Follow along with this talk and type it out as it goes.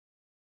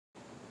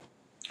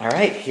All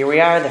right, here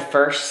we are, the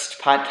first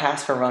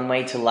podcast for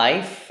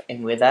Runway2Life,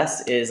 and with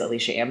us is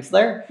Alicia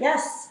Amsler.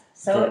 Yes,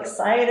 so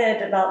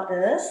excited about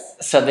this.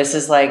 So this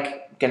is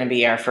like going to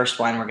be our first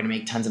one. We're going to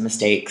make tons of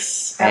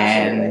mistakes,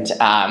 Absolutely.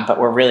 but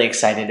we're really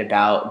excited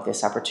about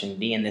this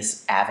opportunity and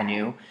this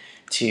avenue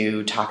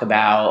to talk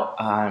about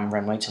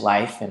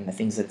Runway2Life and the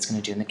things that it's going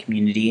to do in the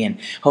community, and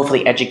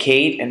hopefully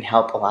educate and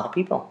help a lot of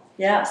people.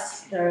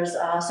 Yes, there's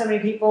so many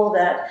people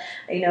that,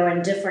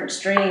 in different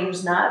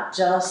streams, not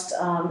just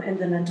in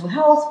the mental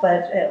health,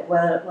 but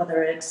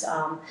whether it's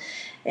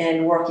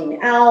in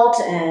working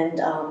out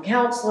and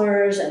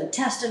counselors and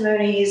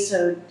testimonies.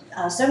 So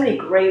many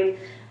great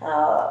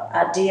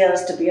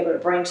ideas to be able to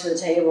bring to the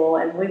table,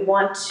 and we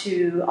want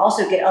to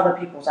also get other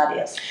people's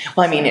ideas.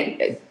 Well, I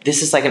mean,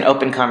 this is like an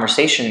open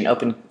conversation, an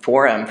open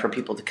forum for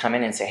people to come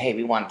in and say, hey,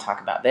 we want to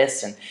talk about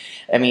this. And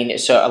I mean,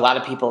 so a lot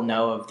of people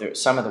know of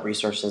some of the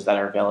resources that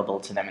are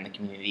available to them in the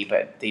community,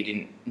 but they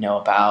didn't know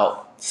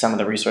about some of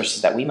the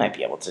resources that we might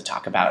be able to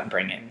talk about and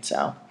bring in.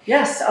 So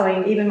yes, I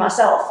mean, even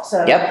myself.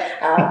 So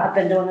yep. I've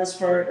been doing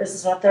this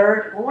is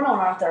our we're on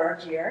our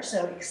third year,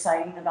 so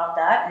exciting about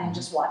that and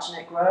just watching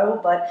it grow.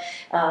 But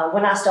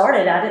when I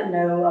started, I didn't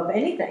know of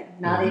anything,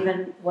 not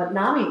even what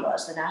NAMI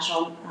was, the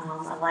National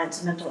Alliance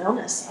of Mental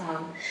Illness,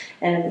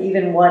 and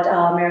even what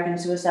American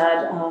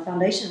Suicide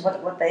Foundation,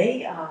 what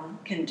they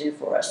can do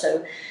for us.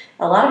 So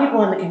a lot of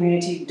people in the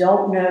community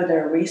don't know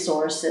their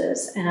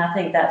resources, and I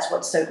think that's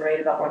what's so great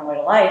about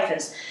Runway2Life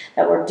is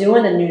that we're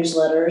doing the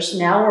newsletters.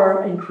 Now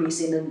we're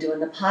increasing and doing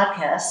the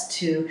podcast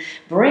to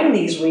bring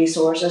these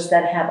resources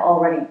that have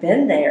already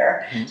been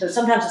there. Mm-hmm. So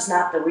sometimes it's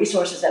not the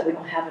resources that we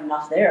don't have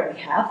enough there. We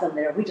have them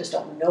there. We just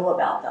don't know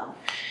about them.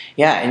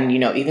 Yeah, and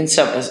even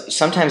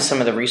sometimes some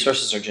of the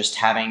resources are just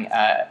having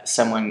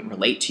someone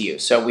relate to you.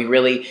 So we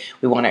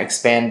want to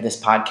expand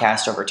this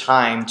podcast over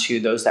time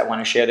to those that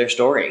want to share their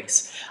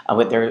stories.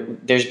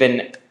 There's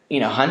been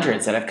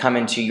hundreds that have come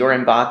into your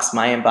inbox,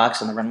 my inbox,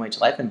 and the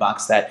Runway2Life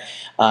inbox that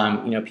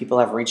people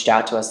have reached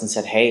out to us and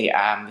said, hey,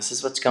 this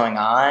is what's going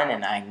on,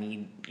 and I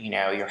need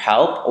your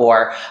help,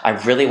 or I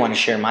really want to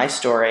share my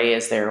story.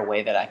 Is there a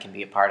way that I can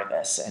be a part of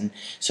this? And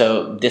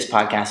so this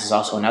podcast is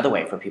also another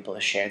way for people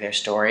to share their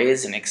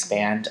stories and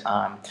expand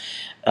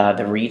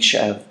the reach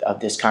of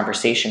this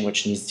conversation,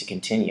 which needs to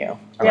continue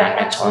around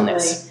mental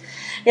illness.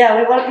 Yeah,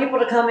 we want people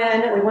to come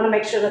in. We want to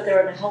make sure that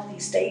they're in a healthy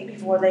state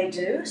before they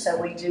do. So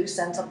we do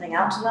send something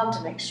out to them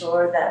to make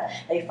sure that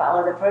they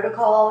follow the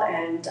protocol,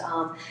 and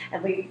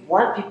we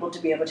want people to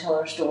be able to tell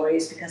their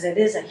stories because it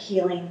is a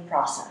healing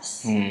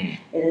process. It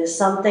is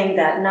something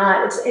that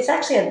it's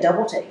actually a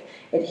double take.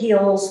 It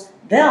heals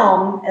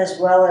them as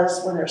well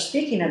as when they're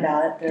speaking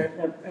about it,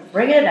 they're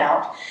bringing it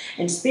out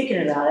and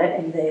speaking about it,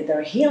 and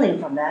they're healing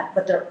from that,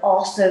 but they're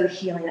also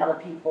healing other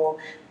people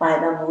by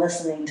them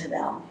listening to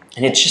them.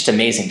 And it's just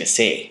amazing to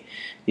see.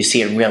 You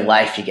see in real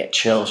life, you get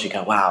chills. You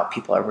go, wow,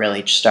 people are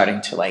really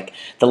starting to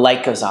the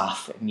light goes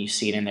off and you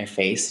see it in their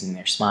face and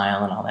their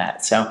smile and all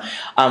that. So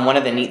one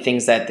of the neat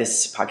things that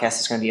this podcast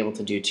is going to be able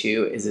to do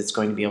too is it's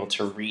going to be able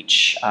to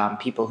reach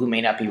people who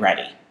may not be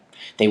ready.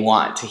 They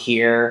want to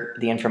hear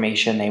the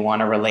information, they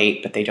want to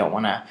relate, but they don't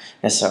want to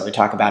necessarily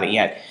talk about it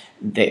yet.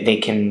 They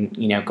can,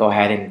 go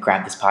ahead and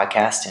grab this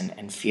podcast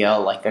and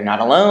feel like they're not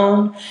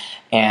alone.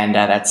 And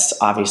that's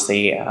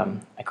obviously a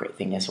great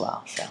thing as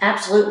well. So.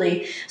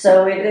 Absolutely.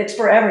 So it's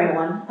for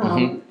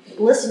everyone.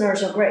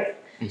 Listeners are great.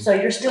 So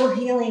you're still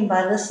healing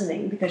by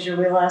listening because you're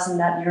realizing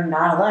that you're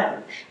not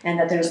alone and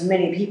that there's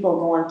many people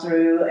going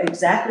through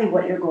exactly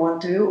what you're going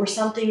through or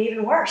something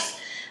even worse.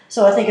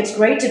 So I think it's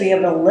great to be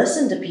able to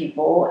listen to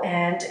people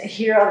and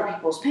hear other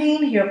people's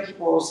pain, hear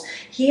people's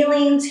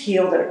healings,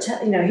 hear their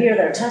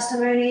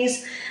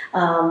testimonies,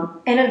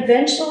 and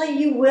eventually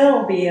you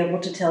will be able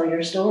to tell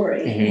your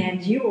story,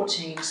 and you will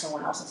change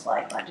someone else's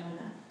life by doing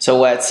that. So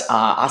what's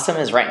awesome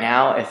is right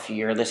now, if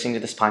you're listening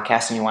to this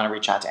podcast and you want to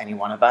reach out to any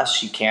one of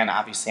us, you can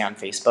obviously on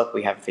Facebook.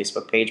 We have a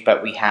Facebook page,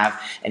 but we have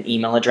an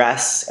email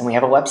address and we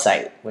have a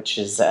website, which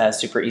is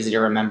super easy to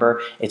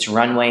remember. It's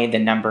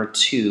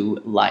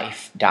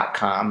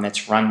runway2life.com.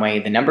 That's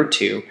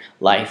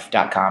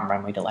runway2life.com,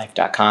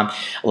 runway2life.com.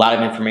 A lot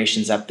of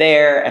information's up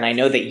there, and I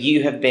know that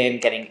you have been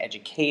getting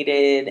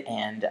educated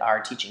and are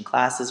teaching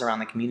classes around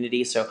the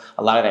community, so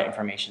a lot of that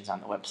information's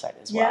on the website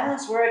as well.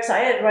 Yes, we're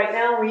excited. Right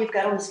now, we've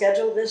got on the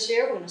schedule this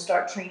year, we're going to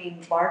start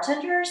training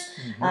bartenders.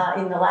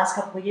 In the last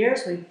couple of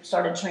years, we've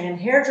started training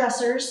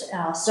hairdressers,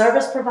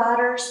 service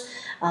providers.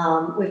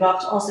 We've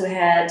also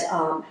had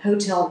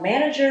hotel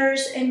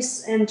managers and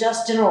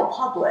just general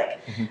public.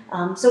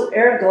 So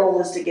our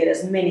goal is to get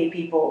as many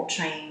people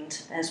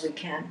trained as we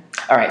can.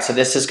 All right, so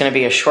this is going to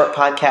be a short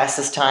podcast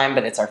this time,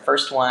 but it's our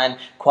first one.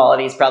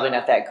 Quality is probably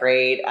not that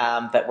great,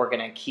 but we're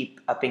going to keep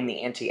upping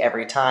the ante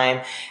every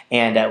time,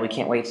 and we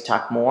can't wait to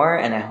talk more,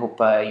 and I hope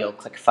you'll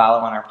click follow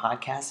on our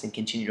podcast and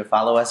continue to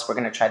follow us. We're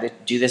going to try to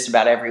do this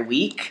about every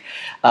week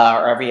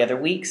or every other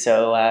week,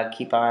 so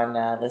keep on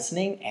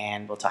listening,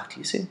 and we'll talk to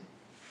you soon.